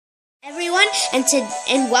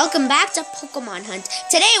and welcome back to Pokemon Hunt.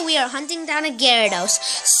 Today we are hunting down a Gyarados.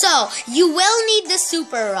 So, you will need the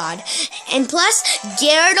Super Rod. And plus,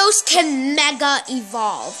 Gyarados can Mega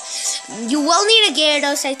Evolve. You will need a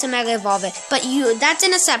Gyarados type to Mega Evolve it, but that's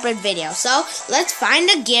in a separate video. So, let's find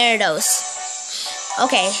a Gyarados.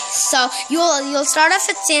 Okay, so you'll start off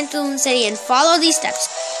at Santoon City and follow these steps.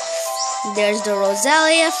 There's the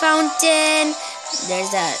Roselia Fountain.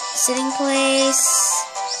 There's that sitting place.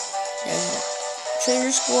 There's the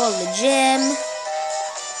trainer school, the gym.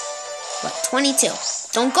 What, 22.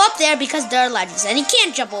 Don't go up there because there are ledges, and you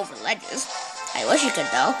can't jump over ledges. I wish you could,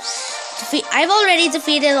 though. I've already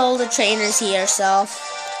defeated all the trainers here, so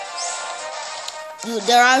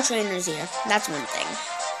there are trainers here. That's one thing.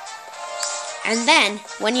 And then,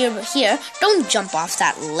 when you're here, don't jump off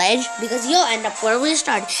that ledge because you'll end up where we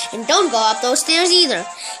started. And don't go up those stairs either.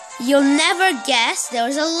 You'll never guess there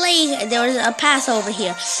was a lake, there was a path over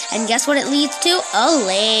here. And guess what it leads to? A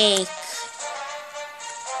lake.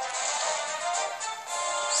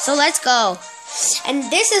 So let's go. And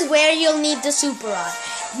this is where you'll need the Super Rod.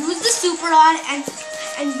 Use the Super Rod and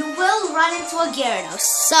you will run into a Gyarados.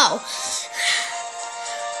 So,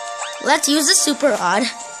 let's use the Super Rod.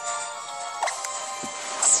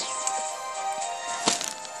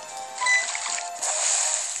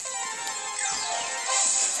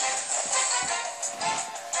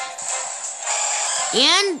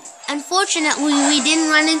 And unfortunately, we didn't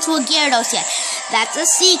run into a Gyarados yet. That's a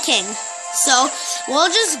Sea King. So, we'll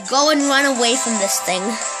just go and run away from this thing.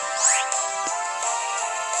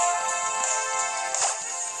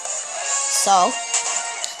 So,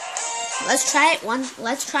 let's try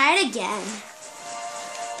it again.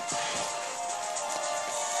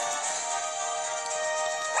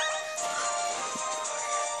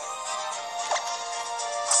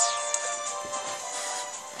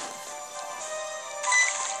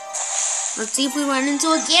 Let's see if we run into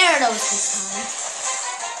a Gyarados this time.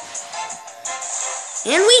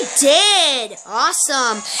 And we did!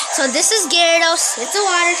 Awesome! So this is Gyarados. It's a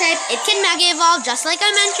water type. It can Mega Evolve, just like I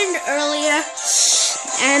mentioned earlier.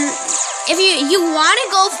 And if you want to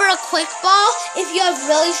go for a quick ball, if you have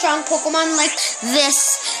really strong Pokemon like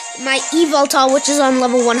this, my Evoltal, which is on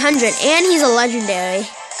level 100, and he's a legendary.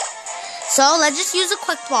 So let's just use a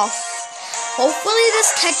quick ball. Hopefully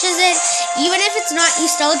this catches it. Even if it's not, you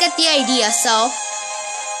still get the idea, so.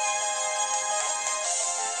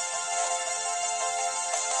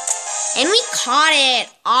 And we caught it.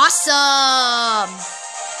 Awesome.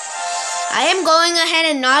 I am going ahead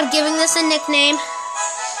and not giving this a nickname.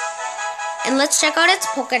 And let's check out its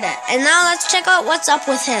Pokédex. And now let's check out what's up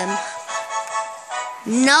with him.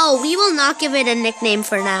 No, we will not give it a nickname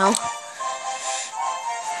for now.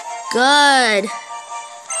 Good.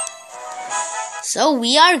 So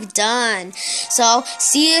we are done. So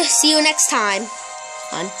see you next time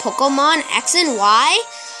on Pokemon X and Y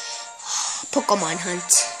Pokemon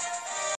Hunt.